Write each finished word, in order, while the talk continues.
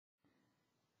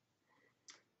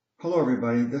Hello,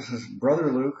 everybody. This is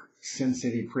Brother Luke, Sin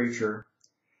City Preacher.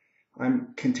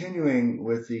 I'm continuing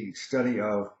with the study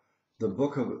of the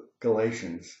book of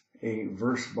Galatians, a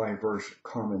verse-by-verse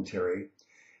commentary.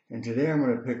 And today I'm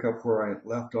going to pick up where I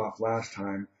left off last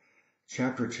time,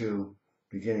 chapter 2,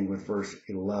 beginning with verse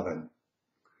 11.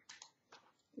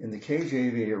 In the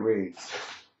KJV it reads,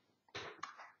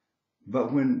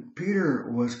 "But when Peter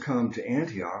was come to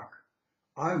Antioch,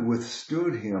 I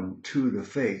withstood him to the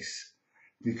face,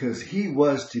 because he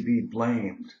was to be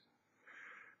blamed.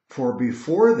 For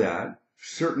before that,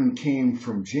 certain came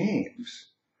from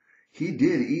James. He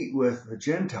did eat with the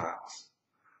Gentiles.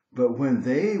 But when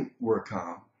they were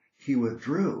come, he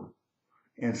withdrew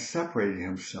and separated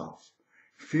himself,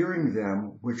 fearing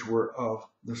them which were of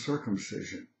the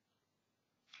circumcision."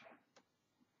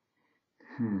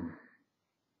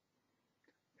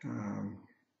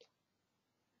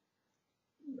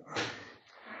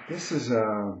 This is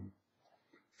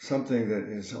something that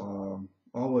is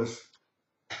always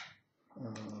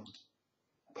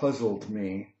puzzled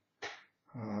me.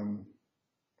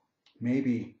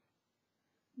 Maybe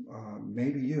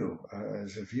you,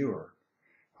 as a viewer,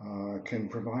 can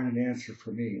provide an answer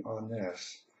for me on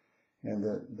this. And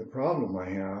the problem I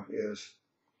have is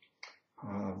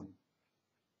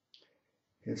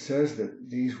it says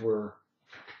that these were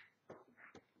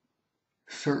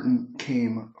certain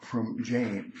came from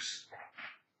James.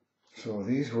 So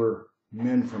these were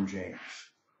men from James.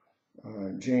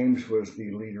 James was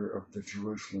the leader of the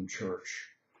Jerusalem church.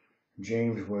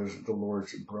 James was the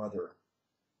Lord's brother.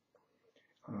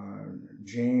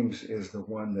 James is the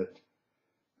one that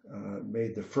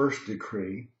made the first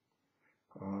decree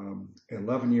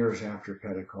 11 years after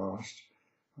Pentecost,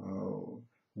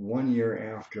 1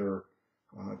 year after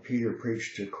Peter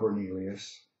preached to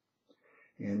Cornelius,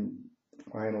 and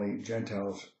finally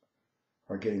Gentiles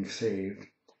are getting saved.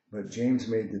 But James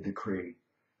made the decree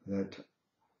that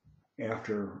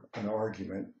after an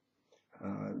argument,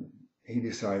 he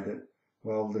decided that,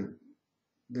 well,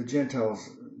 the Gentiles,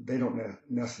 they don't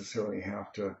necessarily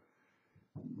have to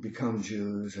become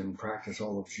Jews and practice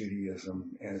all of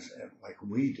Judaism as like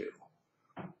we do,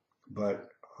 but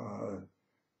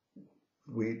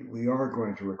we are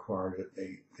going to require that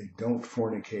they don't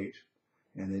fornicate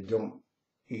and they don't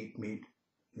eat meat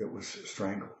that was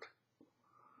strangled.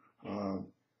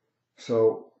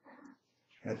 So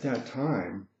at that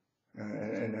time,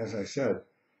 and as I said,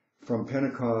 from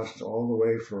Pentecost all the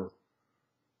way for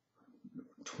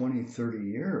 20, 30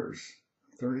 years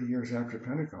after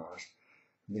Pentecost,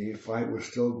 the fight was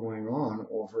still going on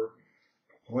over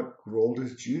what role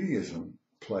does Judaism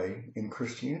play in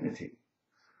Christianity.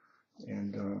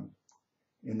 And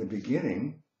in the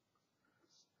beginning,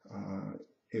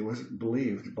 it was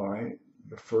believed by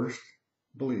the first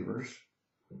believers.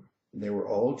 They were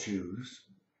all Jews.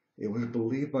 It was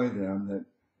believed by them that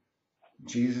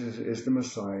Jesus is the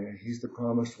Messiah. He's the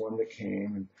promised one that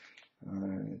came,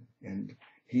 and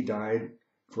he died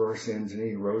for our sins, and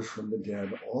he rose from the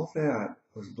dead. All that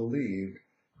was believed,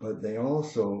 but they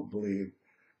also believed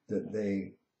that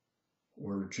they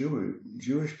were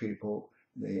Jewish people,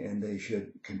 and they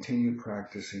should continue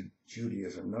practicing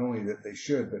Judaism. Not only that they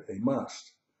should, but they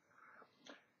must.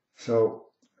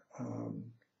 So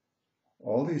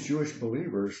all these Jewish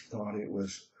believers thought it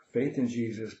was faith in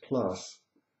Jesus plus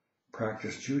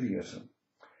practice Judaism.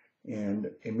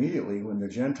 And immediately when the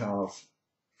Gentiles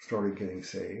started getting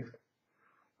saved,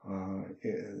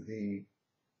 the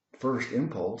first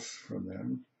impulse from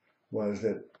them was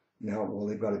that now, well,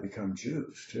 they've got to become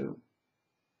Jews too,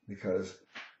 because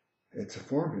it's a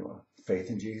formula. Faith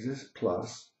in Jesus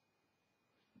plus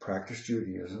practice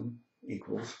Judaism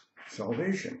equals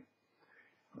salvation.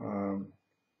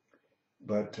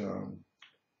 But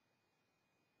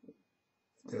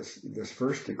this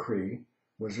first decree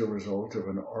was a result of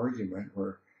an argument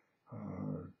where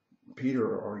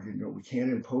Peter argued, no, we can't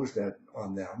impose that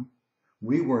on them.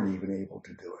 We weren't even able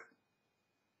to do it.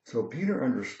 So Peter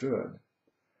understood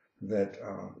that,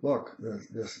 look,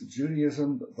 this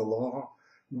Judaism, the law,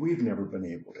 we've never been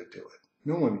able to do it.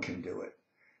 No one can do it.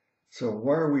 So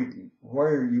why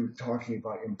are you talking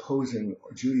about imposing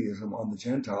Judaism on the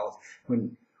Gentiles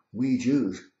when we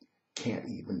Jews can't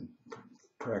even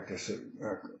practice it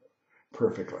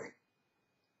perfectly?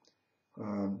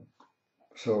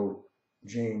 So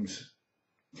James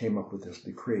came up with this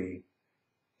decree.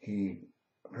 He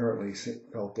apparently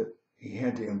felt that he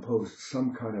had to impose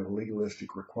some kind of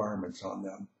legalistic requirements on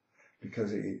them,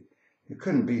 because it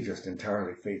couldn't be just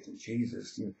entirely faith in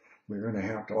Jesus. We're going to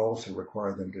have to also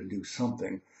require them to do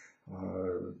something.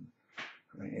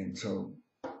 And so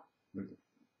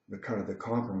the kind of the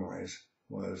compromise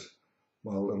was,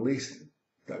 well, at least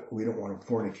that we don't want to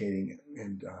fornicating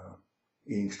and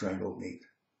eating strangled meat.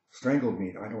 Strangled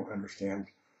meat, I don't understand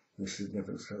the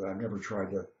significance of that. I've never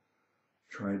tried to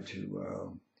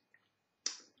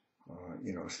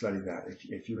study that.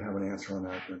 If you have an answer on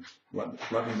that, then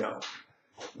let me know.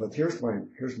 But here's my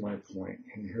point,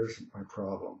 and here's my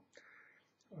problem.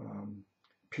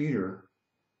 Peter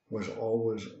was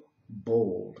always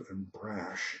bold and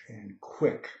brash and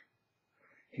quick.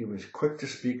 He was quick to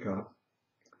speak up,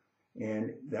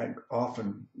 and that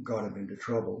often got him into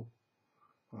trouble.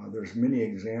 There's many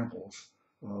examples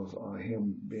of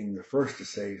him being the first to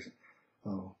say,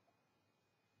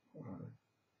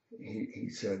 he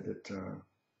said that,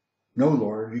 no,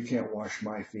 Lord, you can't wash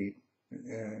my feet.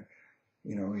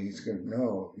 He's going,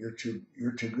 no, you're too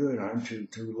good. I'm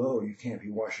too low. You can't be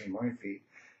washing my feet.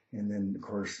 And then, of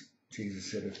course, Jesus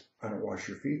said, if I don't wash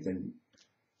your feet, then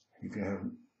you can have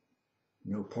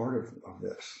no part of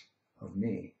this, of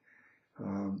me.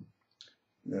 And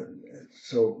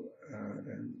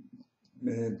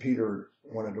then Peter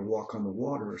wanted to walk on the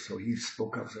water, so he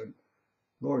spoke up and said,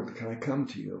 Lord, can I come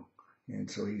to you? And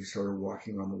so he started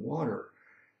walking on the water.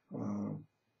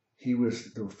 He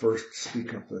was the first to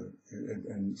speak up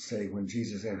and say, when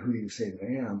Jesus said, who do you say that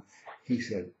I am? He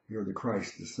said, you're the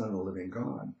Christ, the Son of the living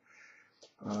God.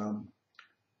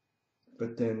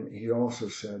 But then he also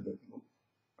said that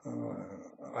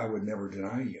I would never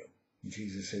deny you.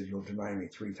 Jesus said, you'll deny me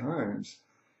 3 times.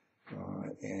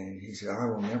 And he said, I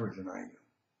will never deny you.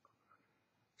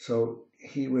 So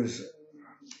he was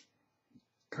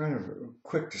kind of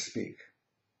quick to speak.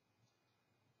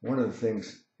 One of the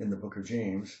things in the book of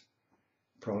James,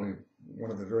 probably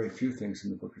one of the very few things in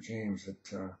the book of James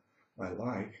that I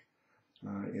like,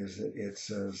 is that it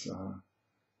says,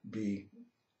 be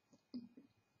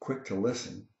quick to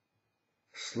listen,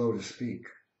 slow to speak,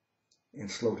 and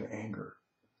slow to anger.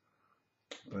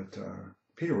 But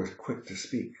Peter was quick to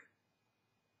speak.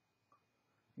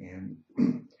 And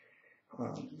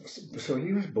so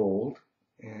he was bold,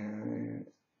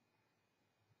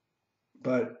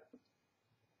 but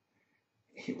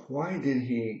why did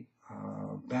he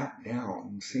back down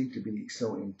and seem to be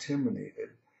so intimidated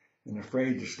and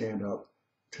afraid to stand up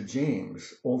to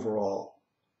James overall?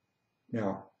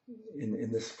 Now,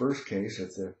 in this first case,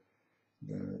 at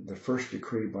the first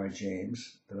decree by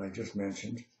James that I just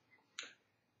mentioned,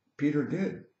 Peter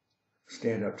did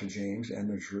stand up to James and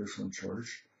the Jerusalem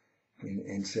church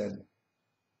and said,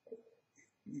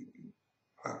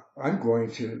 I'm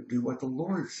going to do what the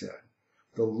Lord said.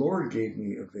 The Lord gave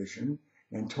me a vision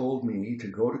and told me to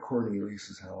go to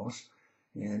Cornelius' house,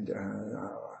 and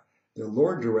the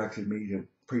Lord directed me to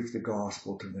preach the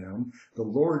gospel to them. The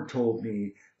Lord told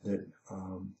me that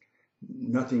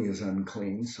nothing is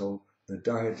unclean, so the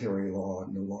dietary law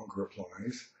no longer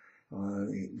applies.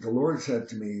 The Lord said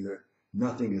to me that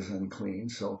nothing is unclean,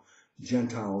 so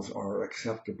Gentiles are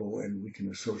acceptable and we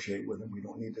can associate with them. We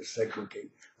don't need to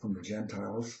segregate from the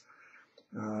Gentiles.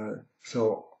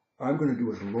 So I'm going to do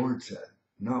what the Lord said,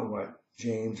 not what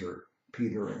James or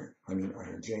Peter,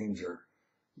 James or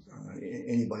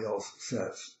anybody else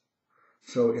says.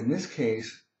 So in this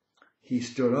case, he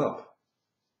stood up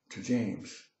to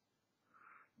James.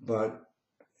 But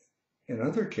in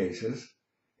other cases,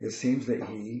 it seems that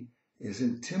he is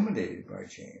intimidated by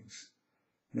James.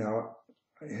 Now,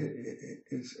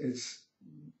 it's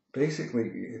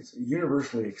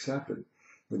universally accepted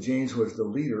that James was the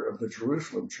leader of the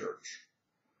Jerusalem church.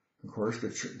 Of course,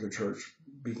 the church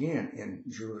began in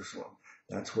Jerusalem.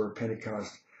 That's where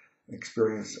Pentecost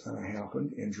experience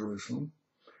happened, in Jerusalem.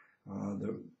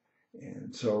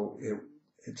 And so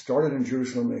it started in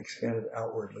Jerusalem and expanded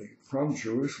outwardly from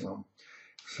Jerusalem.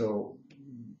 So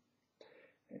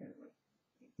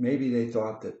maybe they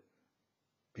thought that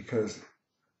because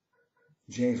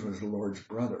James was the Lord's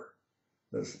brother,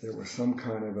 there was some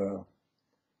kind of a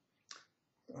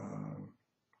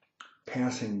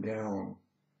passing down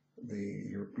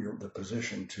the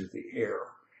position to the heir.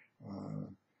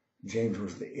 James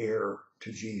was the heir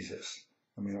to Jesus.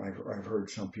 I've heard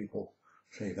some people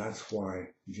say that's why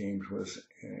James was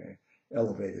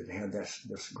elevated and had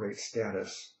this great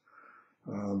status.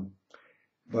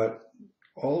 But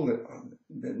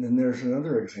then there's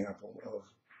another example of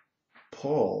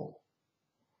Paul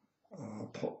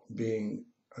being,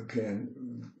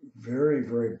 again, very,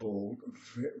 very bold,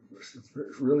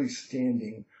 really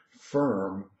standing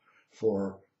firm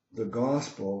for the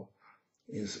gospel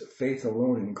is faith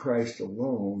alone in Christ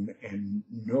alone, and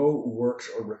no works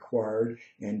are required,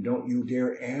 and don't you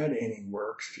dare add any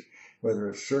works, whether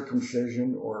it's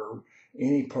circumcision or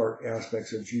any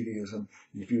aspects of Judaism.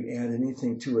 If you add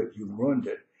anything to it, you've ruined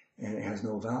it, and it has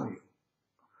no value.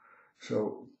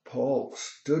 So Paul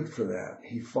stood for that.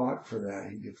 He fought for that.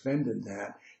 He defended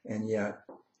that. And yet,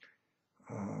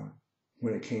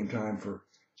 when it came time for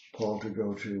Paul to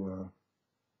go to,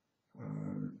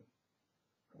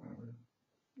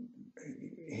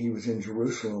 he was in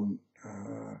Jerusalem,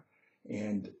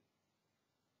 and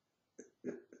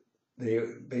there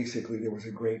was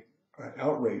a great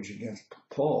outrage against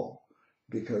Paul,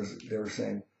 because they were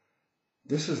saying,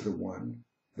 this is the one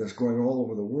that's going all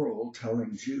over the world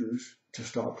telling Jews to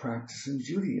stop practicing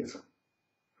Judaism.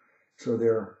 So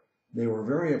they were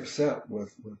very upset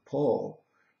with Paul,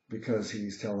 because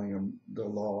he's telling them the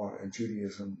law and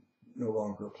Judaism no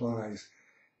longer applies.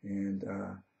 And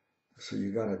so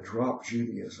you got to drop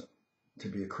Judaism to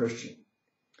be a Christian.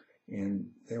 And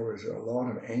there was a lot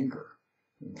of anger.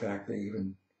 In fact, they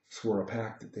even swore a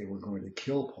pact that they were going to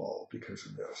kill Paul because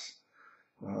of this.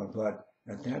 But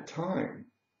at that time,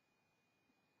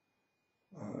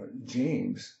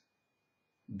 James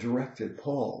directed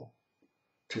Paul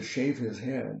to shave his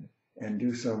head and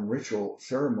do some ritual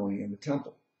ceremony in the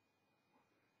temple.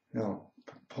 Now,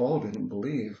 Paul didn't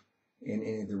believe in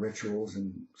any of the rituals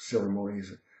and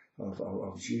ceremonies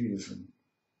of Judaism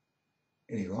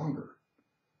any longer.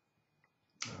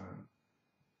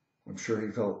 I'm sure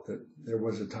he felt that there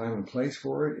was a time and place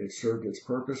for it. It served its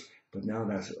purpose, but now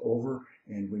that's over,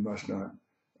 and we must not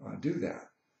do that.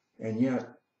 And yet,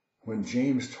 when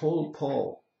James told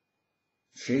Paul,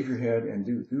 shave your head and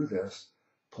do this,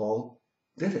 Paul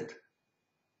did it.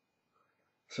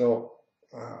 So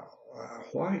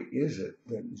why is it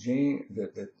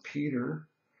that that Peter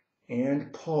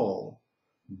and Paul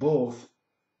both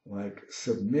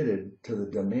submitted to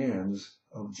the demands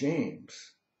of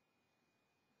James?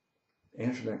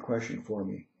 Answer that question for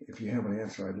me. If you have an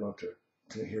answer, I'd love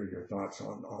to hear your thoughts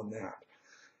on that.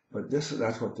 But that's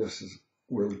what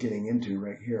we're getting into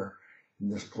right here in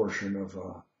this portion of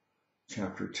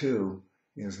chapter 2,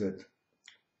 is that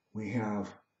we have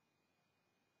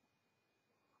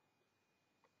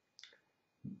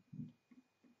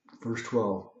verse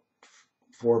 12.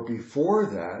 For before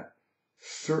that,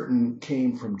 certain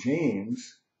came from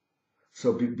James.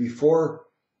 So before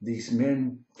these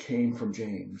men came from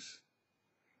James,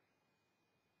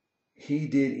 he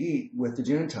did eat with the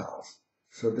Gentiles.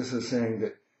 So this is saying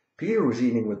that Peter was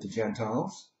eating with the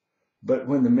Gentiles, but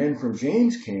when the men from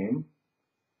James came,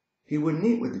 he wouldn't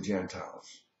eat with the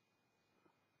Gentiles.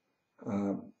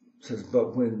 It says,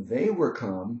 but when they were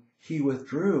come, he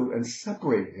withdrew and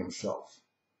separated himself.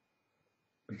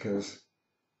 Because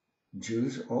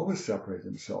Jews always separated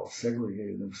themselves,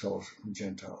 segregated themselves from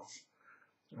Gentiles.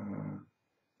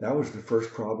 That was the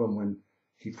first problem when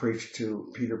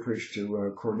Peter preached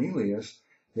to Cornelius.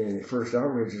 The first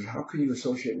outrage is, how can you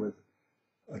associate with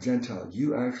a Gentile?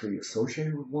 You actually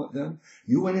associated with them?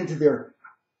 You went into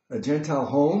a Gentile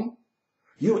home?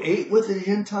 You ate with a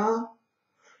Gentile?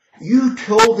 You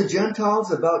told the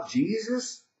Gentiles about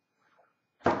Jesus?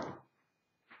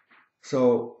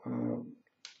 So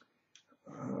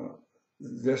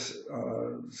this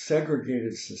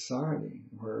segregated society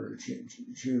where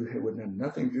Jew would have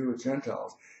nothing to do with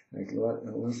Gentiles,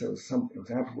 unless there was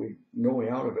absolutely no way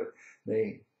out of it,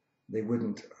 they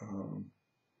wouldn't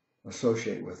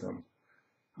associate with them.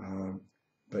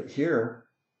 But here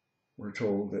we're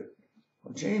told that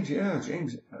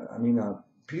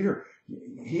Peter,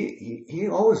 he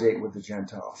always ate with the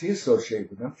Gentiles. He associated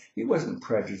with them. He wasn't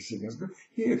prejudiced against them.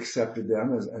 He accepted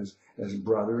them as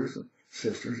brothers,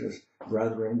 sisters, as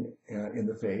brethren in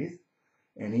the faith,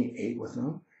 and he ate with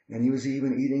them. And he was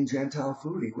even eating Gentile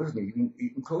food. He wasn't even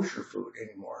eating kosher food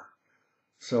anymore.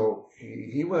 So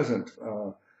he wasn't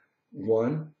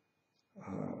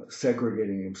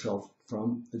segregating himself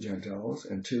from the Gentiles,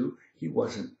 and two, he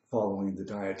wasn't following the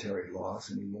dietary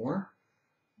laws anymore.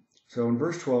 So in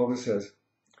verse 12 it says,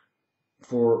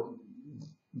 for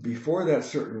before that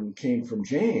certain came from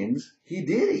James, he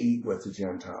did eat with the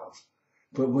Gentiles.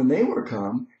 But when they were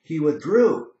come, he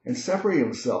withdrew and separated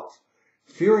himself,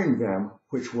 fearing them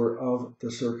which were of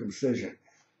the circumcision.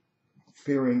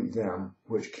 Fearing them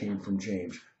which came from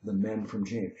James, the men from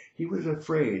James. He was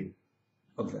afraid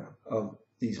of them, of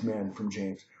these men from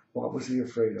James. What was he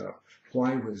afraid of?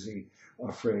 Why was he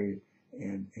afraid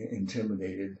and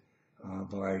intimidated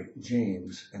by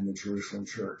James and the Jerusalem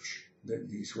church? That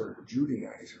these were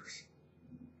Judaizers.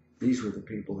 These were the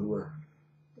people who were,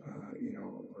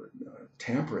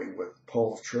 tampering with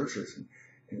Paul's churches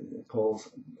and Paul's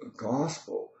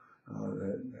gospel,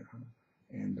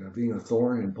 and being a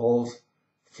thorn in Paul's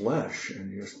flesh,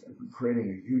 and just creating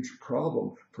a huge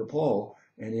problem for Paul.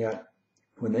 And yet,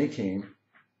 when they came,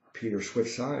 Peter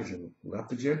switched sides and left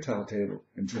the Gentile table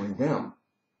and joined them.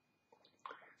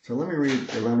 So let me read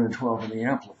 11 and 12 in the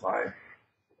Amplified.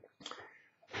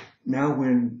 Now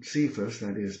when Cephas,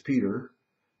 that is Peter,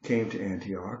 came to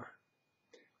Antioch,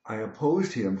 I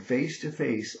opposed him face to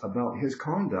face about his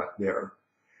conduct there,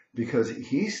 because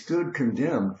he stood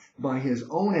condemned by his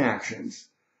own actions.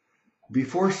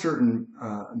 Before certain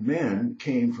men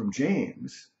came from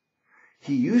James,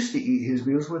 he used to eat his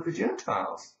meals with the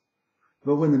Gentiles.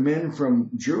 But when the men from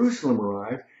Jerusalem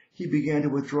arrived, he began to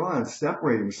withdraw and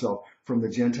separate himself from the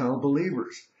Gentile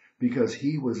believers, because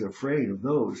he was afraid of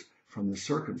those from the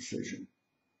circumcision.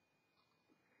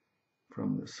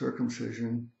 From the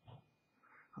circumcision,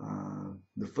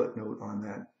 the footnote on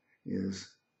that is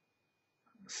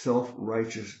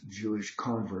self-righteous Jewish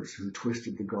converts who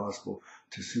twisted the gospel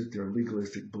to suit their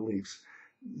legalistic beliefs.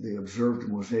 They observed the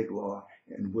Mosaic law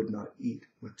and would not eat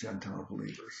with Gentile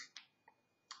believers.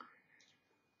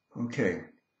 Okay,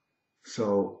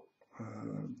 so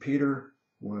Peter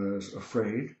was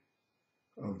afraid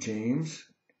of James.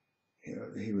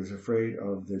 He was afraid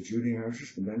of the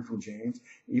Judaizers, the men from James,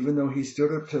 even though he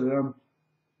stood up to them.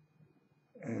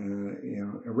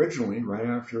 Originally, right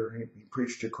after he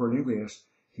preached to Cornelius,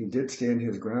 he did stand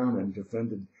his ground and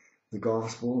defended the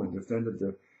gospel and defended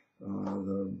the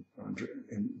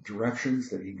directions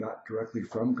that he got directly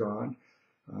from God.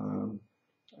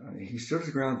 He stood his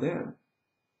ground then,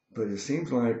 but it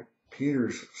seems like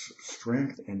Peter's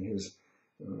strength and his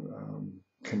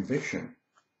conviction,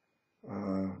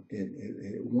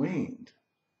 it waned.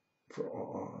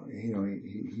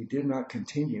 He did not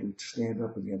continue to stand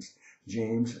up against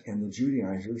James and the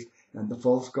Judaizers and the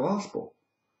false gospel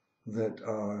that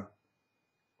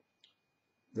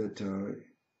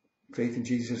faith in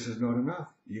Jesus is not enough.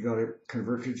 You got to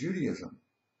convert to Judaism.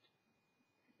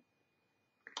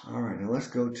 All right, now let's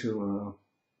go to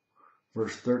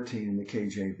verse 13 in the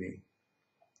KJV.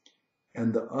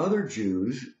 And the other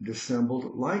Jews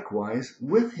dissembled likewise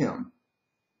with him.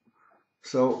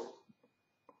 So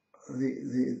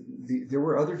there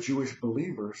were other Jewish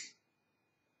believers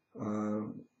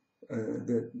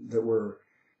that were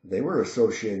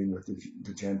associating with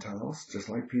the Gentiles, just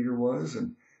like Peter was,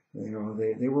 and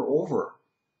they were over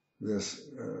this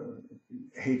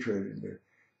hatred,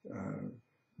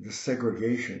 this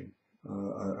segregation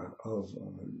of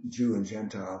Jew and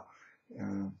Gentile.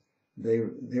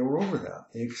 They were over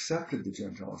that. They accepted the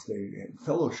Gentiles. They had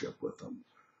fellowship with them.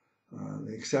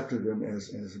 They accepted them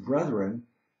as brethren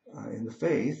in the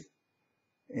faith,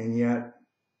 and yet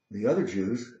the other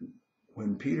Jews,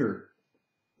 when Peter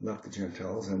left the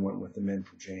Gentiles and went with the men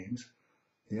from James,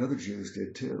 the other Jews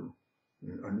did too.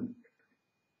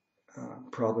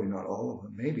 Probably not all of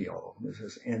them, maybe all of them. It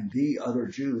says, and the other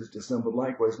Jews dissembled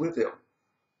likewise with him.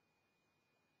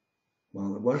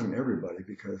 Well, it wasn't everybody,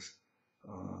 because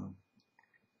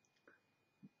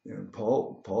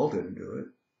Paul didn't do it.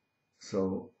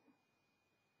 So,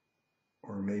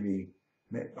 or maybe,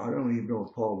 I don't even know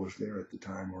if Paul was there at the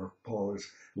time, or if Paul is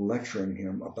lecturing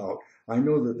him about, I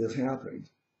know that this happened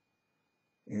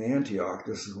in Antioch,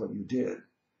 this is what you did.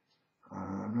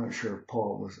 I'm not sure if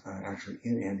Paul was actually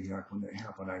in Antioch when that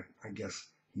happened. I guess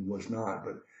he was not,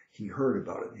 but he heard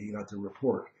about it. He got the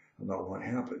report about what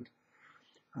happened.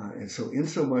 And so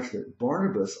insomuch that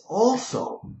Barnabas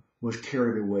also was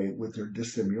carried away with their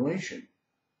dissimulation.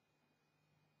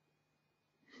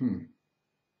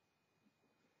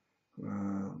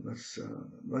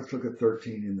 Let's look at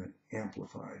 13 in the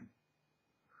Amplified.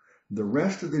 The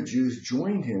rest of the Jews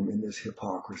joined him in this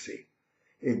hypocrisy,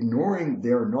 ignoring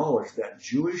their knowledge that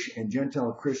Jewish and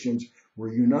Gentile Christians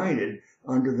were united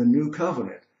under the new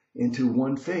covenant into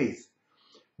one faith,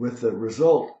 with the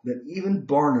result that even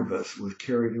Barnabas was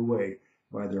carried away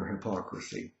by their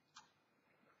hypocrisy.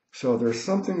 So there's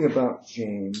something about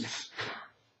James,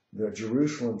 the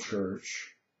Jerusalem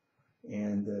church,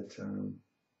 and that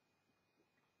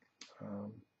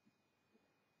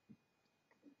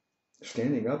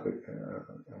standing up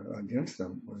against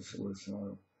them was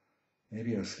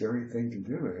maybe a scary thing to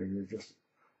do. You just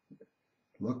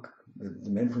look, the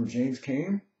men from James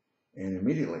came, and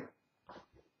immediately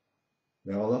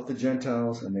they all left the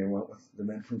Gentiles and they went with the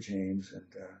men from James, and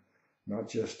not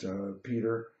just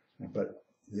Peter, but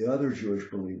the other Jewish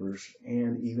believers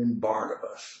and even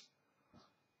Barnabas.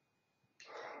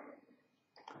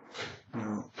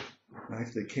 Now,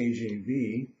 back to the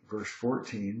KJV, verse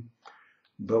 14.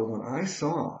 But when I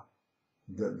saw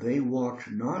that they walked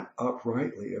not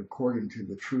uprightly according to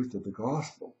the truth of the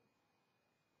gospel.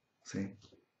 See?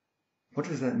 What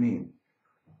does that mean?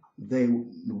 They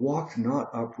walked not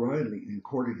uprightly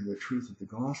according to the truth of the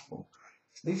gospel.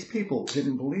 These people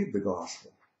didn't believe the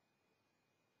gospel.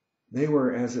 They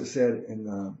were, as it said in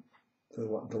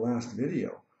the last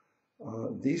video,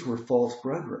 these were false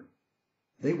brethren.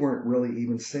 They weren't really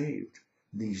even saved,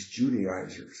 these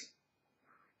Judaizers,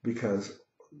 because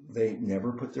they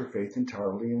never put their faith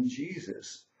entirely in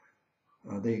Jesus.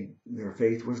 Their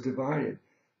faith was divided,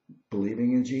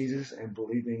 believing in Jesus and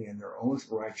believing in their own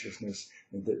righteousness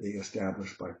that they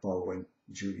established by following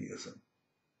Judaism.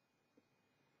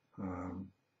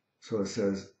 So it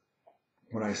says,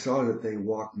 when I saw that they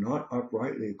walked not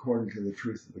uprightly according to the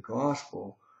truth of the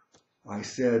gospel, I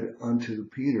said unto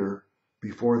Peter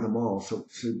before them all. So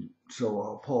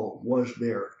Paul was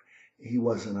there. He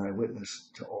was an eyewitness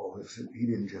to all this. He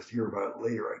didn't just hear about it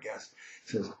later, I guess.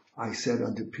 It says, I said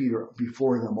unto Peter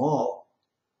before them all,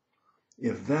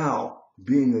 if thou,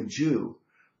 being a Jew,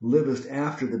 livest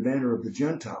after the manner of the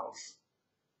Gentiles,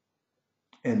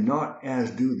 and not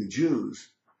as do the Jews,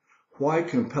 why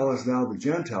compellest thou the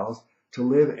Gentiles to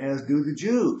live as do the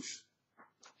Jews?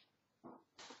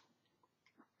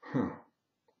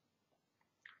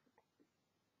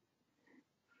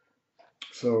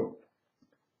 So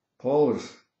Paul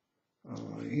is,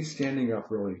 he's standing up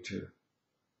really to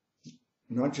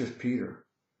not just Peter,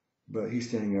 but he's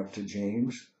standing up to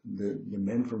James, the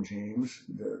men from James,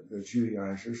 the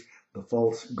Judaizers, the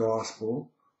false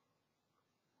gospel.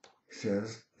 He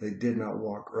says they did not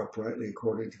walk uprightly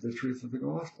according to the truth of the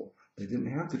gospel. They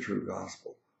didn't have the true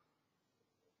gospel.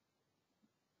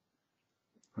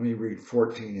 Let me read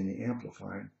 14 in the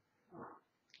Amplified.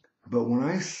 But when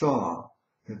I saw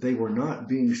that they were not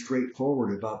being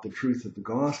straightforward about the truth of the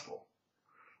gospel,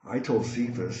 I told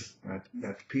Cephas,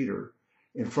 that's Peter,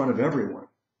 in front of everyone,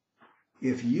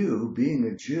 if you, being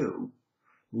a Jew,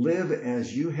 live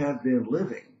as you have been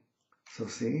living. So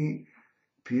see,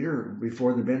 Peter,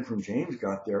 before the men from James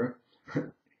got there,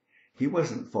 he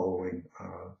wasn't following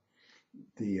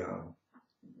the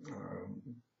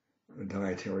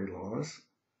dietary laws.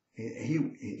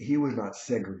 He was not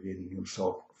segregating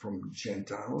himself from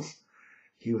Gentiles.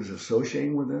 He was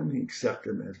associating with them. He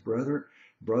accepted them as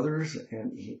brothers,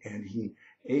 and he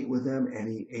ate with them, and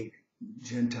he ate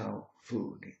Gentile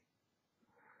food.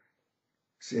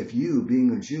 So if you,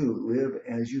 being a Jew, live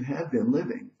as you have been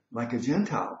living, like a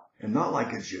Gentile and not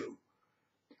like a Jew,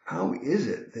 how is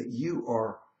it that you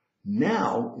are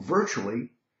now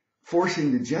virtually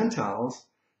forcing the Gentiles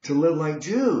to live like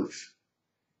Jews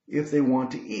if they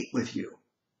want to eat with you?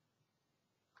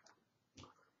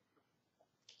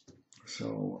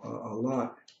 So a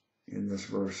lot in this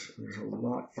verse, there's a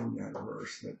lot in that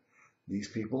verse that these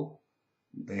people,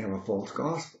 they have a false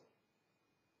gospel.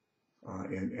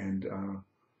 And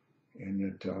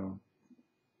that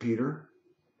Peter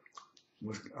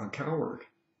was a coward,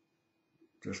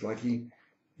 just like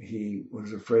he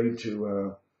was afraid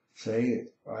to say,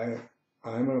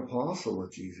 I'm an apostle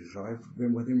of Jesus. I've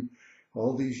been with him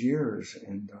all these years,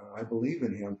 and I believe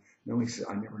in him. No, he said,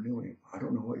 I never knew him. I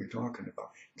don't know what you're talking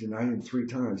about. Denied him 3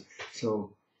 times.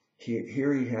 So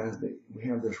here we have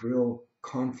this real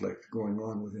conflict going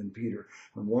on within Peter.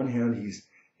 On one hand,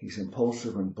 he's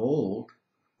impulsive and bold.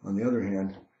 On the other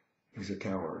hand, he's a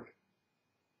coward.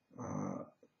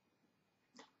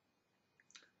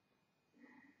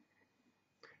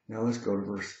 Now let's go to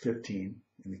verse 15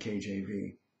 in the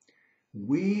KJV.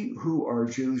 We who are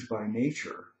Jews by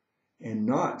nature and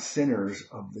not sinners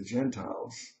of the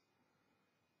Gentiles,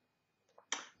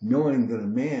 knowing that a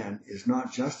man is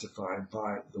not justified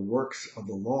by the works of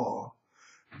the law,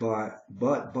 but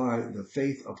by the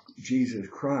faith of Jesus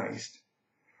Christ,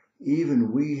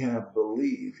 even we have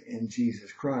believed in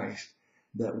Jesus Christ,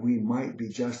 that we might be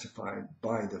justified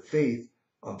by the faith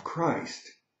of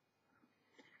Christ,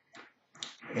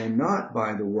 and not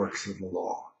by the works of the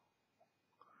law.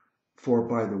 For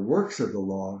by the works of the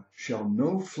law shall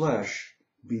no flesh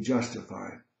be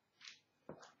justified.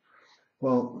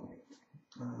 Well,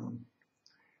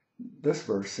 this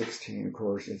verse 16, of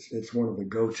course, it's one of the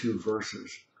go-to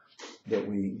verses that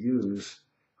we use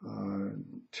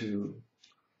to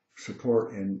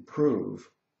support and prove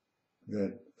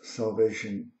that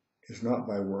salvation is not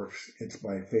by works, it's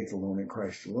by faith alone in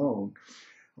Christ alone.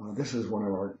 This is one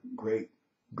of our great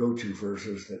go-to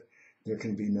verses that there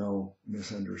can be no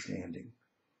misunderstanding.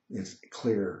 It's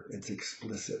clear, it's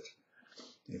explicit.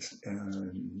 It's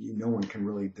no one can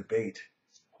really debate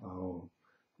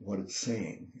what it's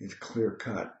saying. It's clear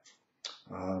cut.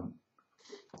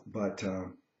 But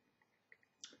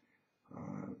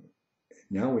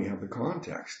now we have the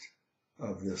context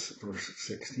of this verse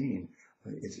 16.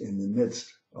 It's in the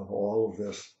midst of all of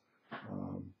this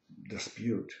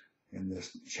dispute and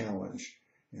this challenge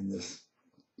and this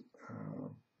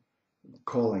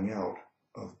calling out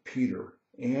of Peter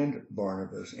and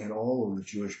Barnabas and all of the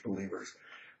Jewish believers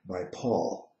by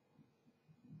Paul.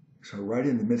 So right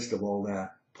in the midst of all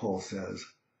that, Paul says,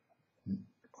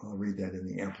 I'll read that in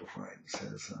the Amplified. It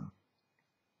says,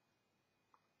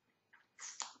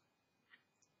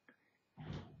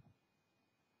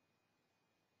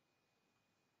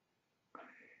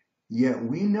 yet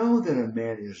we know that a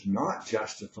man is not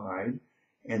justified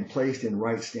and placed in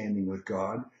right standing with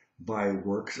God by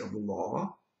works of the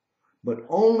law, but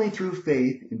only through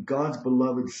faith in God's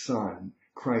beloved Son,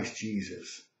 Christ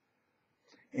Jesus.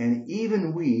 And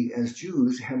even we, as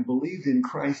Jews, have believed in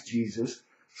Christ Jesus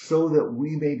so that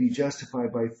we may be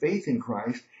justified by faith in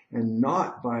Christ and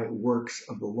not by works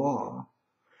of the law.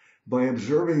 By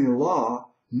observing the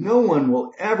law, no one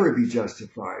will ever be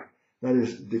justified, that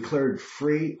is, declared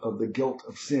free of the guilt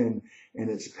of sin and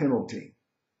its penalty.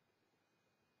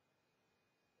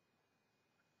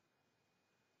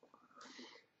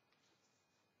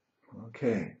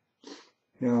 Okay.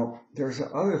 Now, there's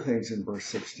other things in verse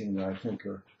 16 that I think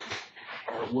are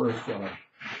worth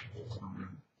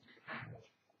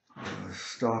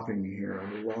stopping here a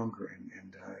little longer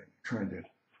and trying to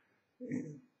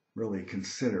really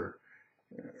consider.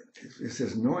 It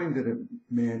says, knowing that a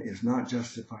man is not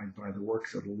justified by the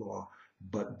works of the law,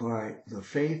 but by the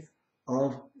faith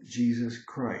of Jesus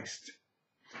Christ.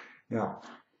 Now,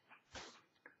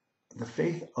 the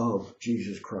faith of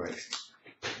Jesus Christ.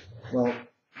 Well,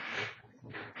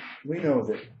 we know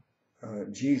that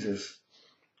Jesus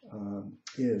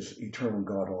is eternal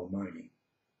God Almighty.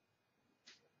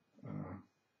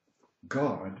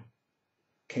 God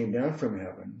came down from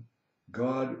heaven.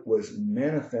 God was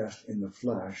manifest in the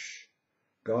flesh.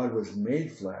 God was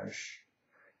made flesh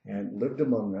and lived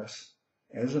among us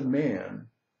as a man,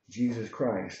 Jesus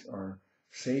Christ, our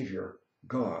Savior,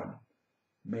 God,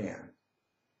 man.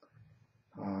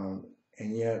 And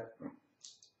yet,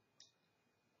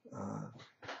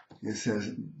 it says,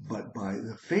 but by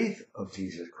the faith of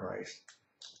Jesus Christ.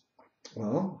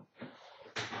 Well,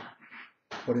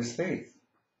 what is faith?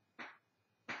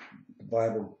 The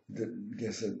Bible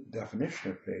gives a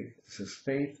definition of faith. It says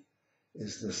faith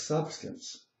is the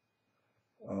substance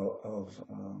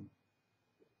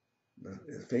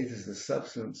faith is the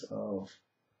substance of,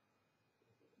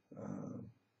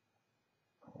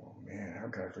 oh man, how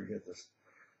can I forget this?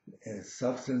 It's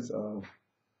substance of,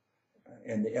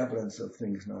 and the evidence of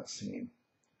things not seen.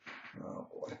 Oh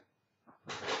boy.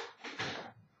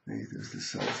 Faith is the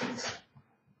substance.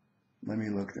 Let me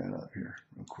look that up here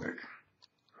real quick.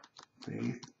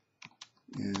 Faith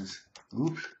is,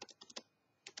 oops.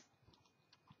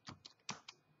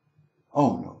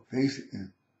 Oh no, faith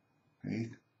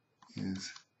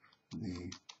is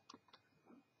the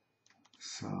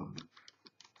substance.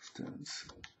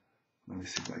 Let me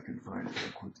see if I can find it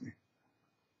real quickly.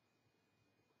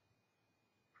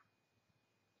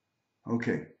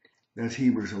 Okay, that's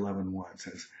Hebrews 11:1. It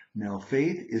says, now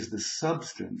faith is the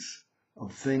substance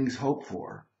of things hoped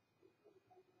for,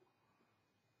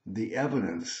 the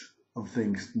evidence of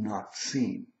things not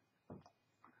seen.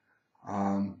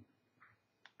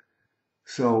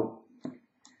 So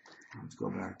let's go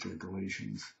back to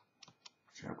Galatians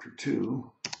chapter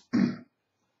 2.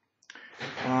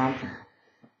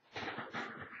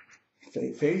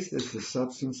 Faith is the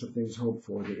substance of things hoped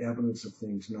for, the evidence of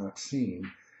things not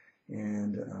seen.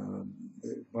 And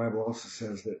the Bible also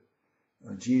says that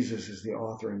Jesus is the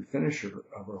author and finisher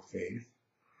of our faith.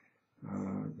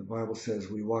 The Bible says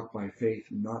we walk by faith,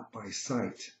 not by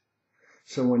sight.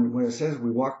 So when it says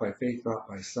we walk by faith, not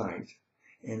by sight,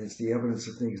 and it's the evidence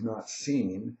of things not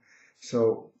seen,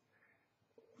 so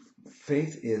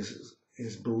faith is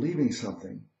believing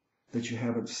something that you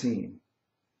haven't seen.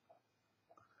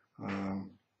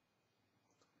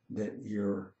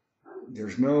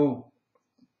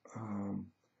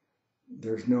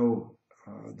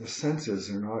 The senses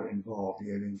are not involved.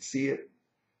 You didn't see it,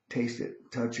 taste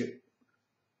it, touch it.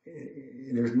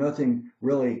 There's nothing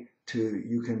really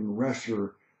you can rest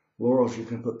your laurels, you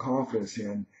can put confidence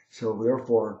in. So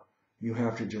therefore, you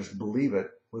have to just believe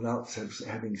it without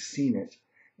having seen it,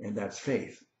 and that's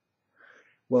faith.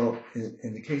 Well,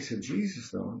 in the case of Jesus,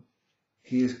 though,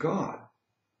 he is God.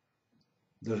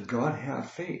 Does God have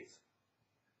faith?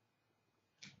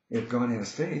 If God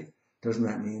has faith, doesn't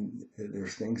that mean that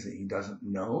there's things that he doesn't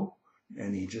know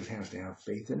and he just has to have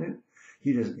faith in it?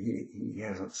 He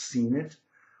hasn't seen it.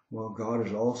 Well, God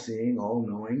is all seeing, all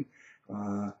knowing.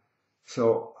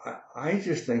 So I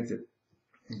just think that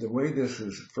the way this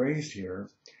is phrased here,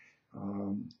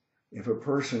 if a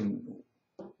person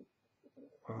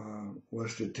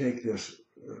was to take this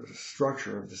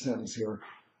structure of the sentence here,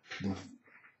 where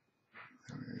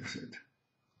is it?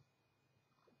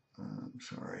 I'm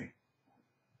sorry.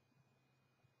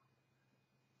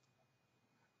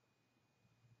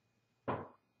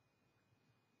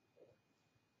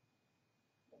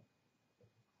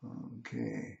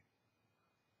 Okay.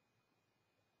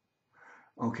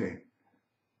 Okay.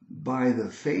 By the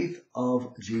faith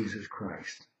of Jesus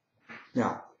Christ.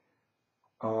 Now,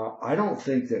 I don't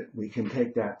think that we can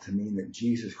take that to mean that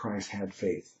Jesus Christ had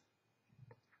faith.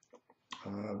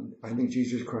 I think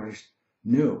Jesus Christ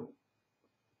knew.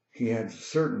 He had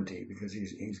certainty because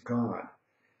he's God.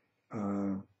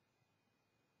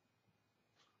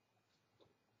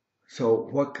 So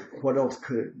what else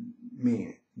could it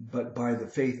mean? But by the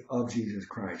faith of Jesus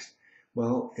Christ.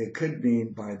 Well, it could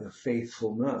mean by the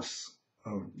faithfulness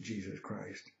of Jesus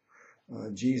Christ.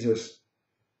 Jesus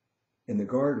in the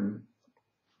garden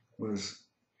was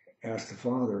asked the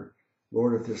Father,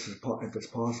 Lord, if it's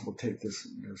possible, take this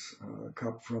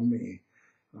cup from me.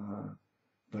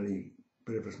 But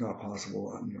if it's not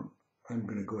possible, I'm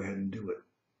going to go ahead and do it.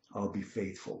 I'll be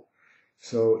faithful.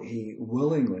 So he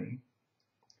willingly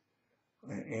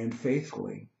and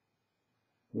faithfully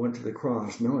went to the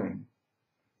cross, knowing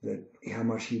that how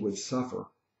much he would suffer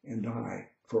and die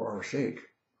for our sake.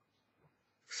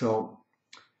 So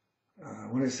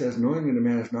when it says, knowing that a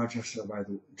man is not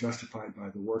justified by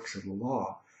the works of the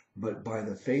law, but by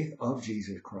the faith of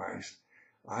Jesus Christ,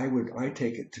 I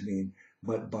take it to mean,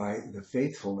 but by the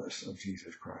faithfulness of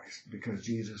Jesus Christ, because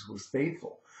Jesus was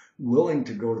faithful, willing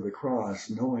to go to the cross,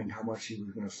 knowing how much he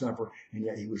was going to suffer, and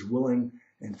yet he was willing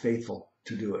and faithful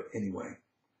to do it anyway.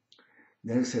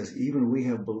 Then it says, even we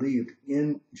have believed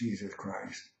in Jesus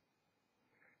Christ,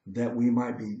 that we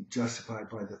might be justified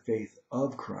by the faith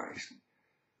of Christ,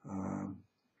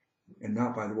 and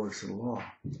not by the works of the law.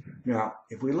 Now,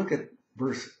 if we look at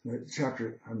verse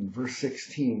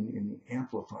 16 in the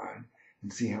Amplified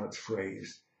and see how it's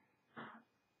phrased,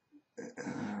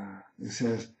 it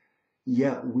says,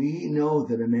 yet we know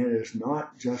that a man is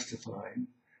not justified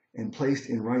and placed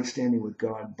in right standing with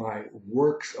God by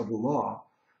works of the law,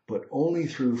 but only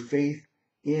through faith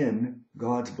in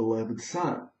God's beloved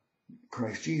Son,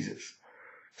 Christ Jesus.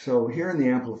 So here in the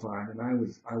Amplified, and I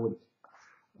would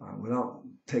without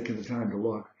taking the time to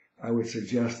look, I would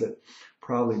suggest that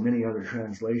probably many other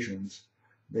translations,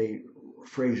 they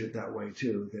phrase it that way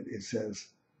too, that it says,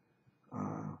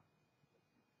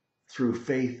 through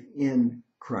faith in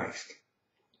Christ.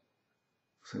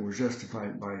 So we're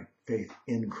justified by faith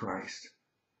in Christ.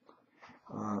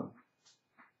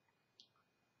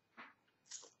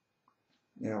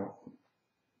 Now,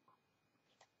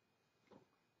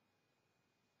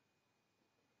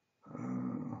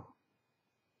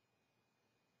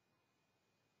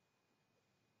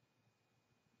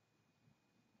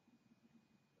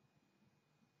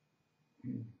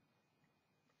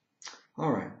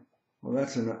 all right. Well,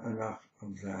 that's enough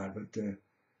of that. But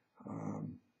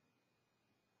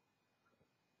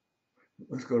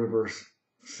let's go to verse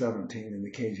 17 in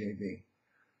the KJV.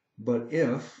 But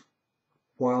if,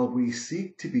 while we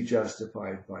seek to be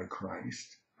justified by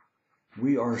Christ,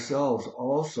 we ourselves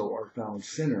also are found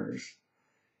sinners,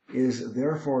 is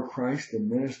therefore Christ the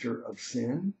minister of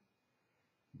sin?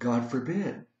 God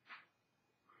forbid.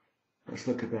 Let's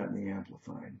look at that in the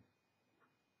Amplified.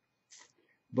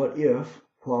 But if,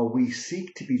 while we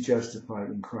seek to be justified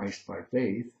in Christ by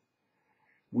faith,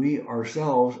 we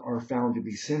ourselves are found to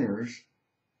be sinners,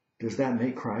 does that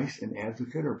make Christ an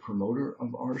advocate or promoter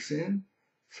of our sin?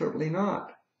 Certainly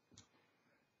not.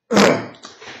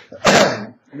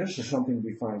 This is something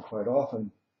we find quite often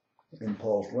in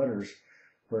Paul's letters,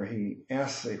 where he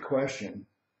asks a question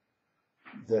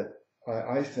that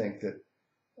I think that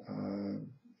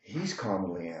he's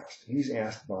commonly asked. He's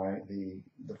asked by the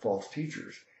false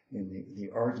teachers in the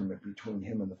argument between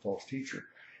him and the false teacher.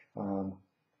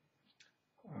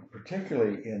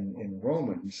 Particularly in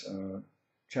Romans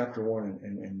chapter 1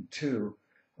 and 2,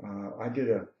 I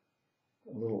did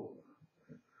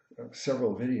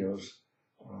several videos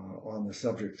on the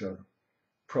subject of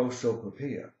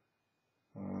prosopopoeia.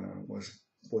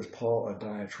 Was Paul a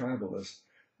diatribalist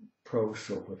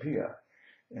prosopopoeia?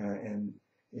 And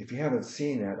if you haven't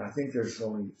seen that, I think there's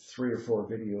only 3 or 4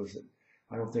 videos that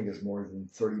I don't think is more than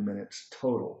 30 minutes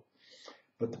total.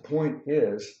 But the point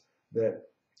is that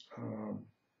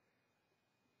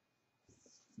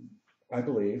I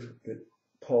believe that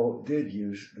Paul did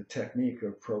use the technique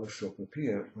of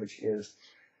prosopopoeia, which is,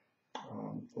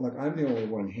 like, I'm the only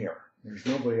one here. There's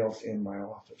nobody else in my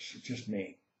office. It's just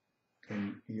me.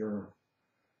 And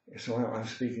so I'm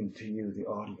speaking to you, the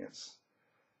audience.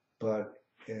 But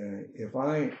if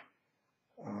I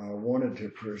wanted to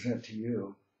present to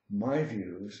you my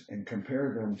views and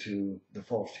compare them to the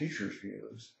false teacher's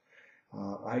views,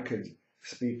 I could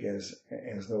speak as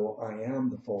though I am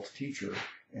the false teacher,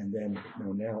 and then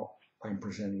now I'm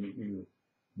presenting you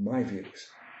my views.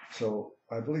 So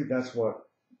I believe that's what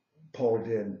Paul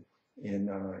did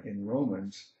in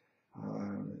Romans.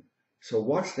 So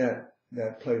watch that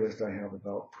playlist I have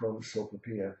about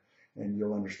prosopopoeia, and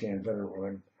you'll understand better what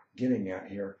I'm getting at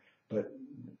here. But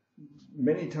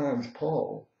many times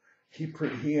Paul,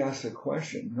 he asks a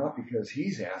question not because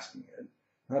he's asking it,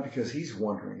 not because he's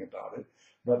wondering about it,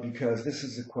 but because this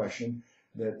is a question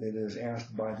that it is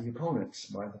asked by the opponents,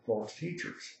 by the false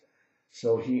teachers.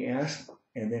 So he asks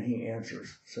and then he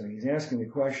answers. So he's asking the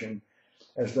question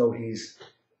as though he's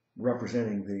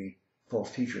representing the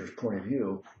false teacher's point of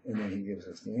view, and then he gives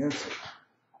us the answer.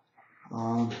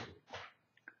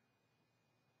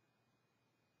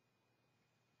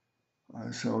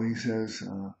 So he says,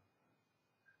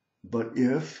 but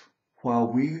if, while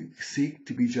we seek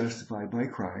to be justified by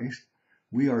Christ,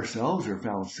 we ourselves are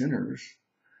found sinners,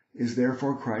 is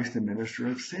therefore Christ the minister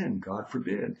of sin? God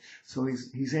forbid. So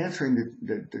he's answering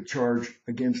the charge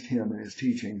against him and his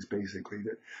teachings, basically,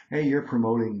 that, hey, you're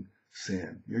promoting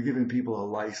sin. You're giving people a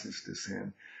license to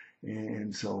sin.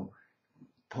 And so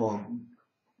Paul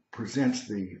presents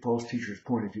the false teacher's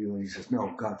point of view, and he says,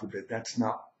 no, God forbid, that's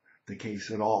not the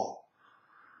case at all.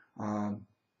 So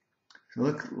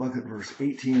look at verse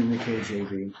 18 in the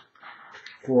KJV.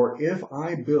 For if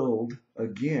I build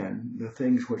again the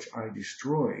things which I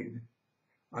destroyed,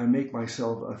 I make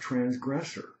myself a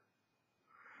transgressor.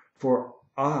 For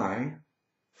I,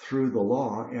 through the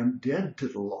law, am dead to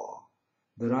the law,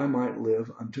 that I might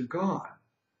live unto God.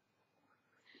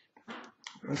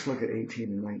 Let's look at 18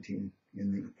 and 19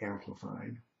 in the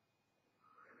Amplified.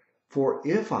 For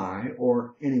if I,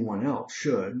 or anyone else,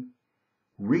 should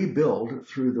rebuild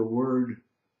through the word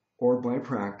or by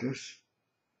practice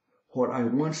what I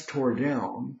once tore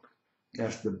down,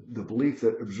 that's the belief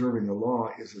that observing the law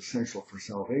is essential for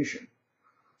salvation.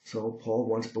 So Paul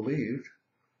once believed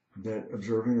that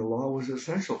observing the law was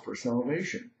essential for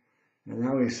salvation. And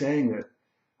now he's saying that,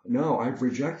 no, I've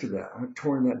rejected that. I've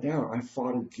torn that down. I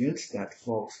fought against that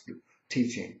false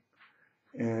teaching.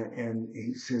 And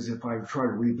he says, if I try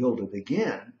to rebuild it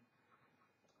again,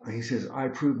 he says, I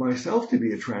prove myself to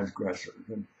be a transgressor.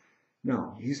 And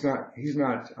no, he's not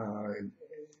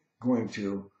going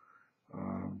to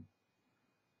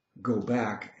go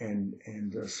back and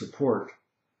support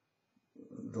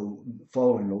the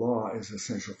following the law is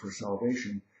essential for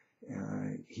salvation.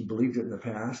 He believed it in the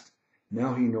past.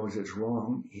 Now he knows it's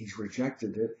wrong. He's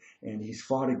rejected it and he's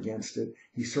fought against it.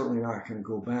 He's certainly not going to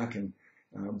go back and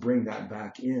bring that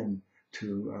back in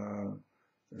to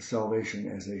salvation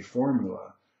as a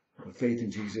formula. Faith in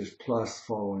Jesus plus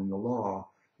following the law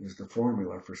is the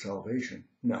formula for salvation.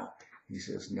 No, he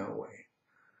says, no way.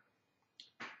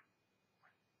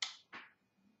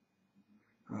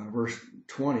 Verse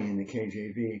 20 in the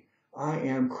KJV, I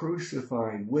am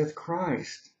crucified with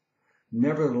Christ.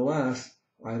 Nevertheless,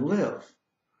 I live.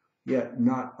 Yet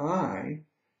not I,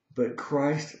 but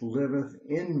Christ liveth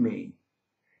in me.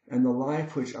 And the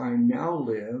life which I now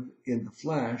live in the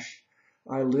flesh,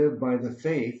 I live by the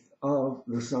faith of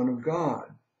the Son of God,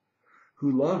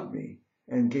 who loved me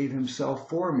and gave himself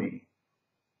for me.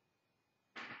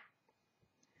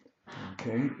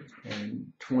 Okay,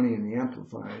 and 20 in the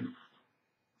Amplified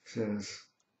says,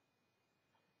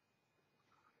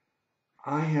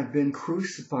 I have been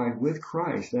crucified with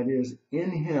Christ. That is, in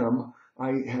him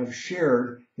I have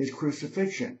shared his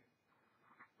crucifixion.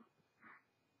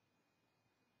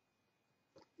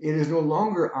 It is no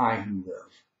longer I who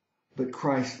live, but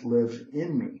Christ lives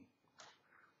in me.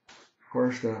 Of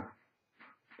course, the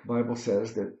Bible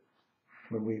says that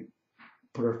when we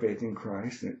put our faith in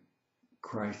Christ, that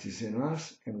Christ is in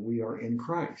us and we are in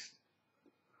Christ.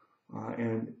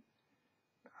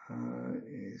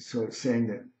 So it's saying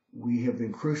that we have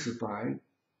been crucified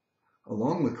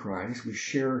along with Christ. We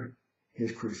share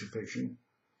his crucifixion.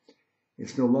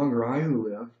 It's no longer I who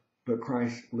live, but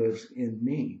Christ lives in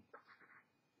me.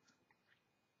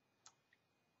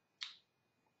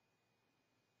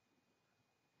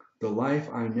 The life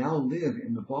I now live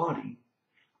in the body,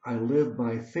 I live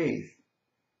by faith.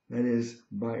 That is,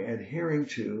 by adhering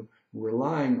to,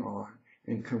 relying on,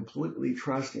 and completely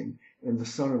trusting in the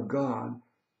Son of God,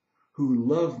 who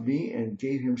loved me and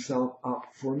gave himself up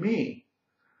for me.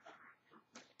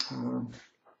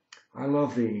 I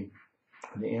love the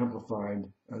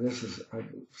Amplified.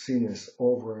 I've seen this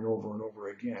over and over and over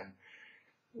again.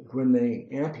 When they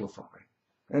amplify,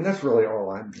 and that's really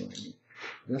all I'm doing.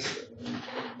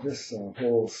 This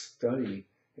whole study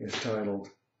is titled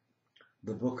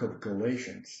The Book of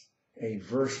Galatians, a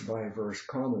verse-by-verse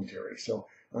commentary. So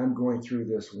I'm going through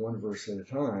this one verse at a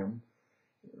time,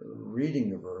 reading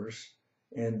the verse,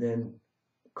 and then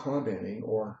commenting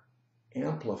or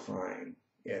amplifying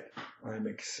it. I'm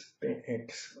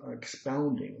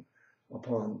expounding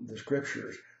upon the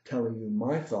scriptures, telling you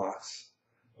my thoughts,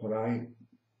 what I,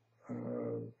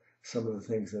 some of the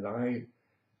things that I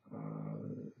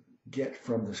get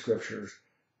from the scriptures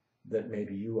that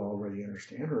maybe you already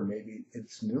understand, or maybe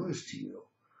it's news to you.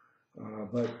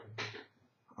 But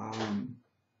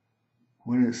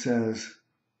when it says,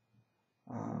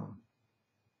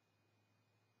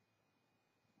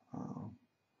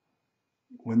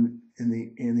 when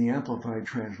in the Amplified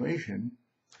translation,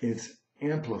 it's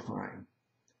amplifying.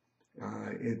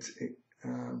 It's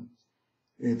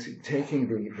taking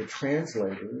the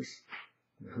translators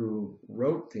who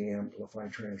wrote the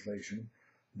Amplified translation.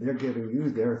 They're giving you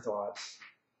their thoughts,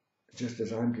 just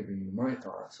as I'm giving you my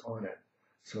thoughts on it.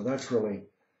 So that's really,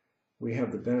 we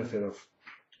have the benefit of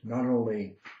not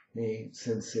only me,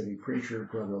 Sin City Preacher,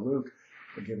 Brother Luke,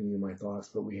 giving you my thoughts,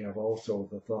 but we have also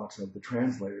the thoughts of the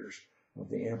translators of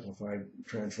the Amplified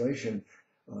translation,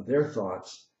 their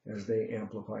thoughts as they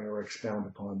amplify or expound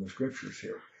upon the scriptures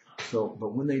here. So,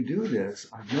 but when they do this,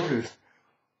 I've noticed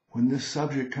when this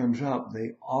subject comes up,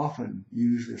 they often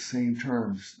use the same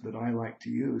terms that I like to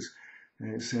use.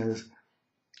 And it says,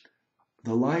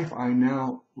 the life I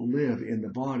now live in the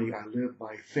body, I live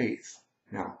by faith.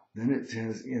 Now, then it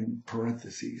says in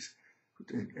parentheses,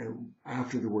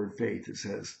 after the word faith, it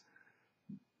says,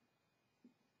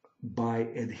 by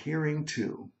adhering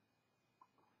to,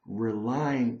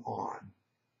 relying on,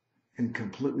 and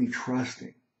completely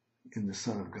trusting in the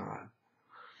Son of God.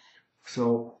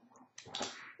 So,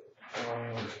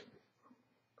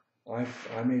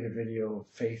 I made a video,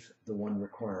 Faith, the One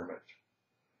Requirement.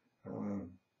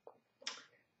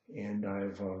 And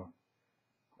I've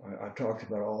talked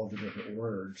about all the different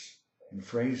words and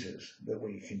phrases that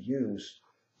we can use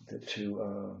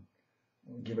to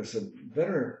give us a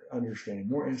better understanding,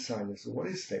 more insight as to what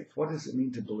is faith, what does it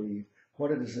mean to believe,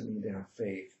 what does it mean to have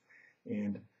faith.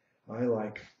 And I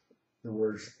like the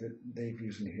words that they've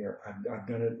used in here. I've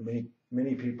done it.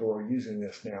 Many people are using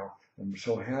this now. I'm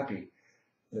so happy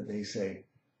that they say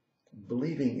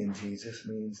believing in Jesus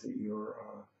means that you're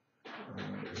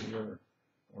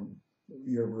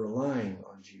relying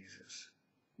on Jesus.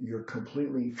 You're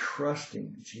completely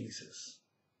trusting Jesus.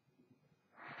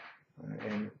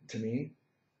 And to me,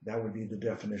 that would be the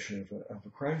definition of a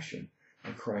Christian.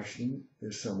 A Christian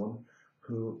is someone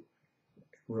who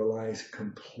relies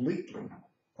completely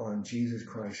on Jesus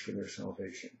Christ for their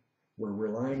salvation. We're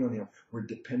relying on Him. We're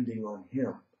depending on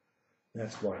Him.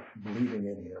 That's what believing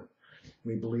in Him.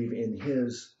 We believe in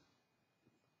His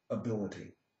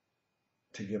ability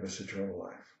to give us eternal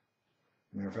life.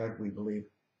 Matter of fact, we believe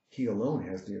He alone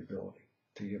has the ability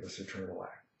to give us eternal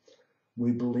life.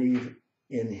 We believe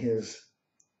in His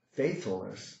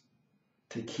faithfulness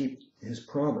to keep His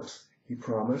promise. He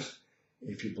promised,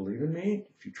 if you believe in me,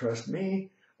 if you trust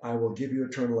me, I will give you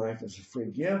eternal life as a free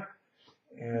gift,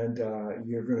 and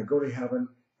you're going to go to heaven.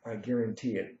 I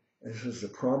guarantee it. This is a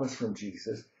promise from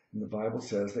Jesus, and the Bible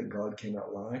says that God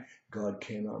cannot lie. God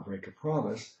cannot break a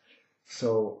promise.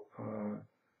 So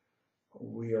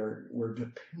we're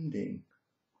depending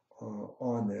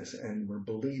on this, and we're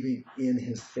believing in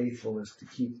His faithfulness to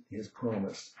keep His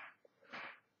promise.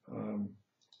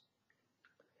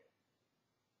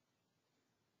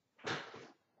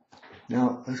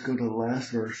 Now, let's go to the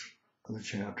last verse of the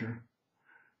chapter,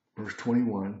 verse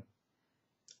 21.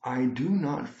 I do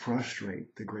not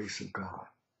frustrate the grace of God.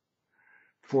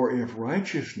 For if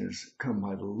righteousness come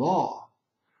by the law,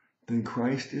 then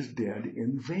Christ is dead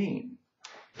in vain.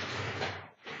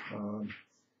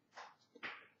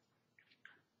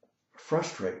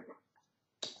 Frustrate.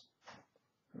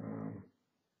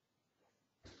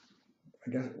 I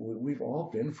guess we've all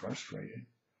been frustrated.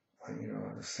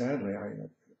 Sadly,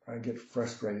 I get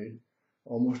frustrated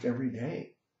almost every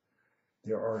day.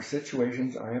 There are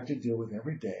situations I have to deal with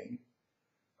every day,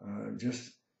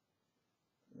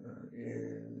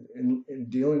 in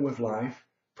dealing with life,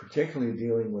 particularly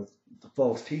dealing with the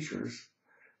false teachers,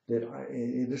 that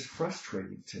it is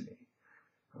frustrating to me.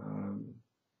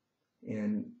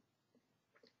 And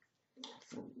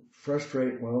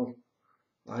frustrate, well,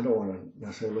 I don't want to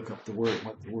necessarily look up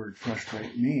what the word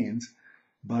frustrate means,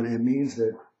 but it means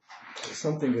that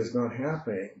something is not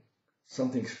happening,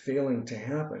 something's failing to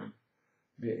happen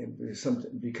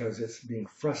because it's being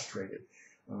frustrated.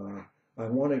 I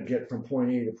want to get from point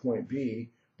A to point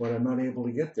B, but I'm not able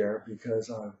to get there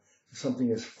because something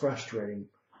is frustrating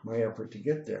my effort to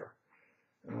get there.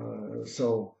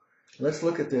 So let's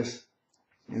look at this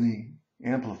in the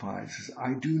Amplified. It says,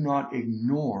 I do not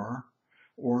ignore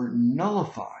or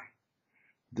nullify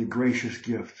the gracious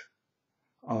gift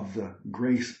of the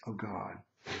grace of God.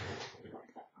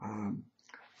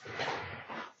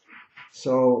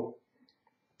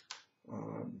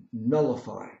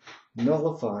 nullify.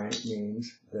 Nullify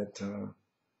means that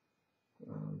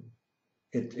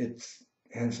it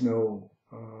has no,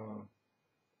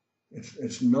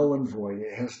 it's null and void.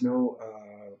 It has no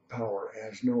power. It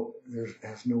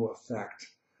has no effect.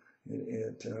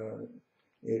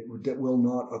 It will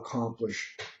not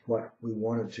accomplish what we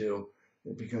want it to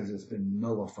because it's been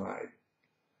nullified.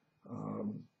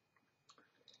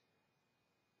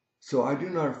 So I do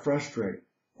not frustrate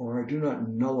or I do not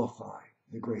nullify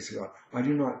the grace of God. I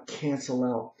do not cancel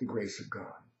out the grace of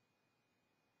God.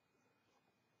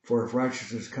 For if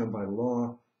righteousness come by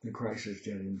law, then Christ is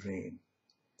dead in vain.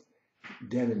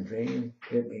 Dead in vain,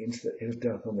 it means that his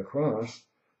death on the cross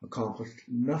accomplished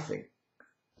nothing.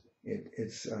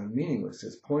 It's meaningless.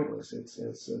 It's pointless. It's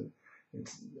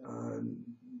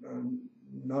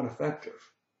not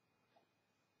effective.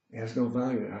 It has no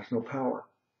value. It has no power.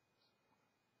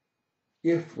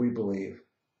 If we believe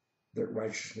that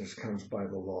righteousness comes by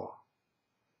the law,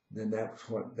 then that's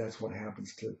what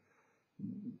happens to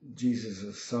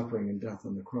Jesus' suffering and death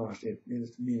on the cross. It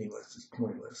is meaningless. It's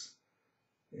pointless.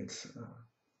 It's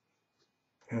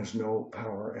has no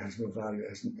power. It has no value.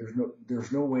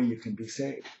 There's no way you can be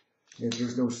saved.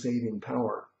 There's no saving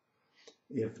power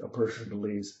if a person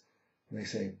believes and they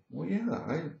say, "Well,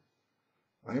 yeah,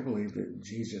 I believe that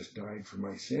Jesus died for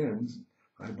my sins.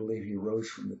 I believe he rose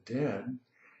from the dead,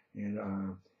 and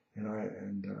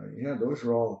yeah, those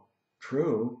are all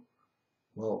true."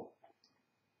 Well,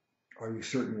 are you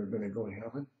certain you're going to go to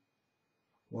heaven?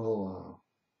 Well,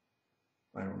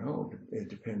 I don't know. It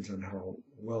depends on how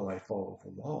well I follow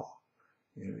the law.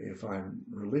 If I'm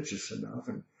religious enough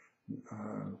and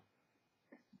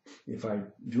if I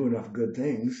do enough good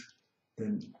things,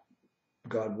 then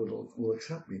God will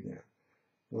accept me then.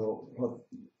 Well,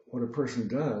 what a person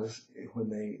does when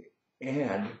they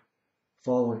add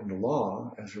following the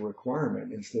law as a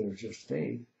requirement instead of just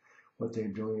faith, what they're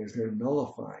doing is they're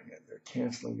nullifying it. They're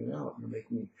canceling it out. They're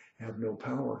making it have no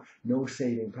power, no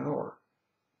saving power.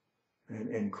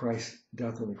 And Christ's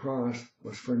death on the cross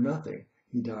was for nothing.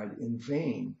 He died in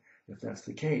vain, if that's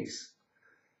the case.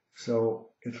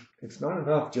 So it's not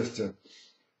enough just to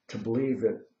believe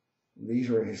that these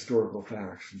are historical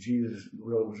facts. Jesus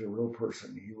really was a real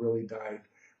person. He really died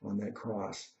on that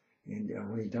cross. And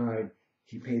when he died,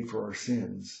 he paid for our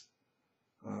sins.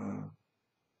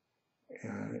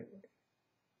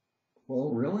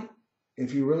 Well, really?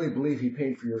 If you really believe he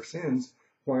paid for your sins,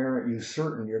 why aren't you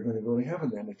certain you're going to go to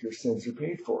heaven then if your sins are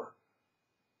paid for?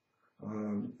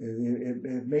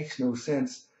 It makes no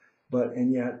sense,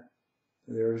 and yet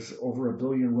there's over 1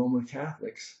 billion Roman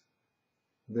Catholics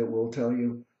that will tell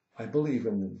you, I believe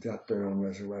in the death, burial, and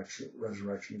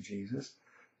resurrection of Jesus,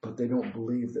 but they don't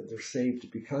believe that they're saved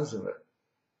because of it.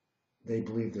 They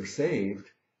believe they're saved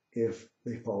if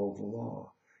they follow the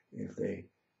law, if they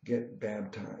get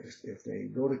baptized, if they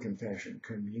go to confession,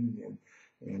 communion,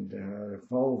 and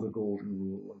follow the golden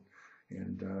rule,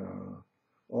 and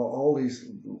all these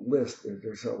lists.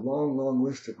 There's a long, long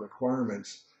list of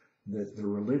requirements that the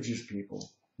religious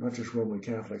people, not just Roman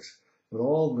Catholics, but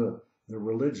all the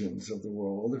religions of the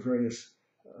world, all the various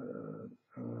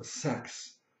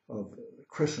sects of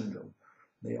Christendom,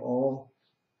 they all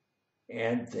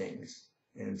add things.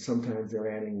 And sometimes they're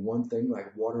adding one thing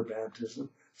like water baptism.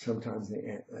 Sometimes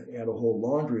they add a whole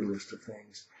laundry list of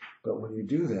things. But when you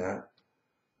do that,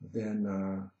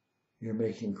 then you're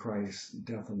making Christ's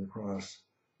death on the cross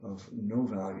of no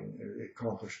value. It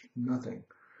accomplished nothing.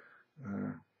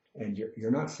 And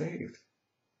you're not saved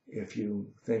if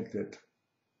you think that,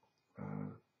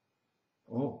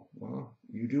 oh, well,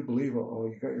 you do believe, oh,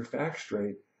 you got your facts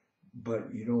straight,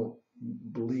 but you don't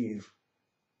believe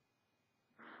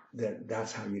that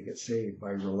that's how you get saved,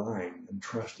 by relying and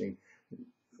trusting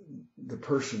the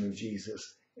person of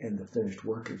Jesus and the finished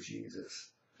work of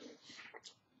Jesus.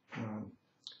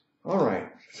 All right,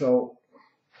 so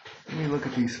let me look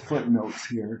at these footnotes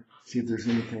here, see if there's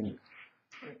anything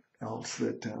else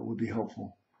that would be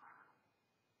helpful.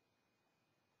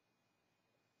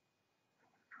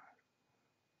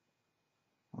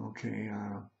 Okay,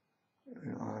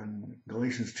 on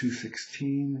Galatians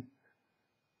 2:16,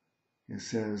 it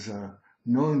says,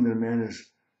 knowing that a man is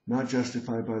not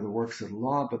justified by the works of the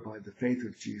law, but by the faith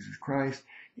of Jesus Christ,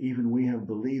 even we have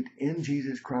believed in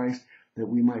Jesus Christ, that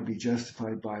we might be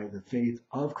justified by the faith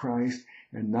of Christ,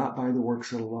 and not by the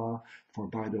works of the law, for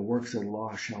by the works of the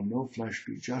law shall no flesh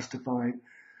be justified.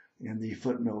 And the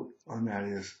footnote on that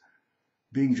is,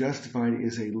 being justified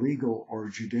is a legal or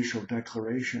judicial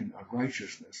declaration of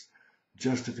righteousness.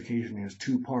 Justification has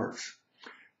two parts: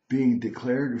 being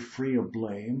declared free of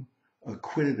blame,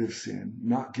 acquitted of sin,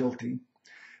 not guilty.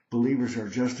 Believers are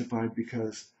justified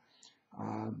because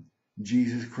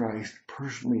Jesus Christ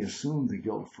personally assumed the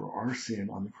guilt for our sin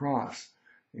on the cross.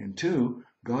 And 2,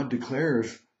 God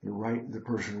declares the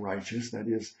person righteous, that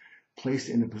is, placed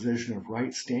in a position of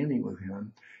right standing with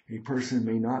him. A person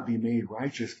may not be made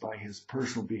righteous by his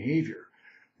personal behavior,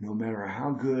 no matter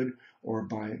how good, or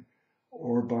by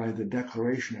the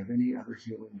declaration of any other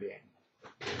human being.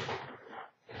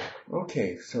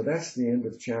 Okay, so that's the end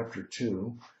of chapter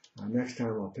 2. Next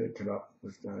time I'll pick it up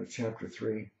with chapter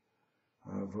 3,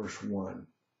 verse 1.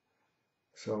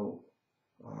 So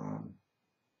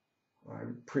I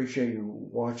appreciate you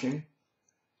watching.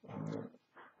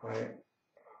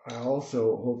 I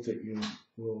also hope that you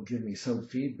will give me some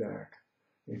feedback.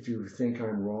 If you think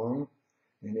I'm wrong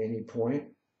in any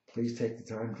point, please take the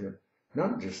time to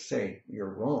not just say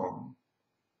you're wrong,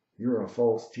 you're a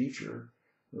false teacher,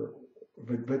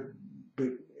 but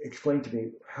explain to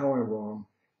me how I'm wrong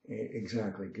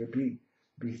exactly.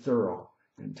 Be thorough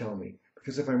and tell me,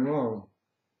 because if I'm wrong,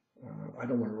 I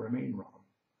don't want to remain wrong.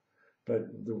 But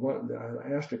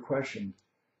I asked a question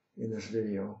in this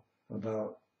video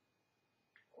about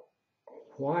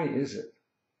why is it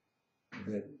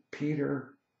that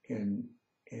Peter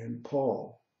and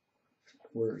Paul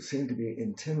seemed to be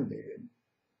intimidated,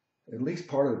 at least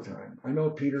part of the time. I know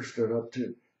Peter stood up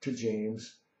to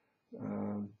James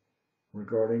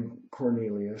regarding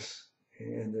Cornelius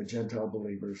and the Gentile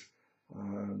believers,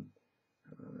 and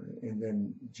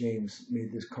then James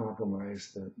made this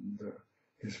compromise,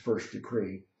 his first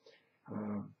decree.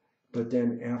 But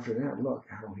then after that, look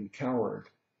how he cowered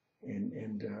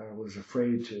and was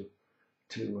afraid to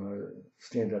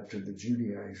stand up to the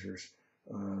Judaizers,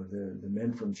 the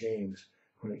men from James,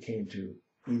 when it came to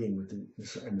eating with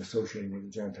and associating with the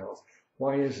Gentiles.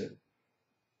 Why is it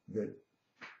that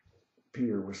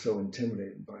Peter was so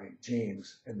intimidated by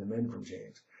James and the men from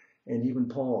James? And even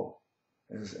Paul,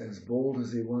 as bold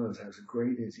as he was, as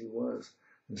great as he was,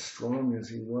 as strong as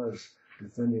he was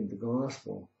defending the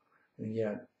gospel, and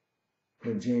yet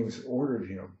when James ordered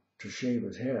him to shave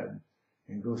his head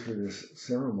and go through this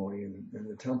ceremony in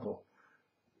the temple,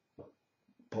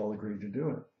 Paul agreed to do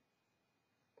it.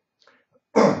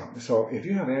 So if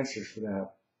you have answers for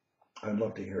that, I'd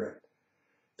love to hear it.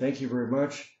 Thank you very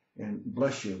much, and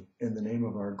bless you in the name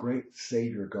of our great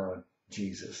Savior God,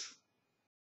 Jesus.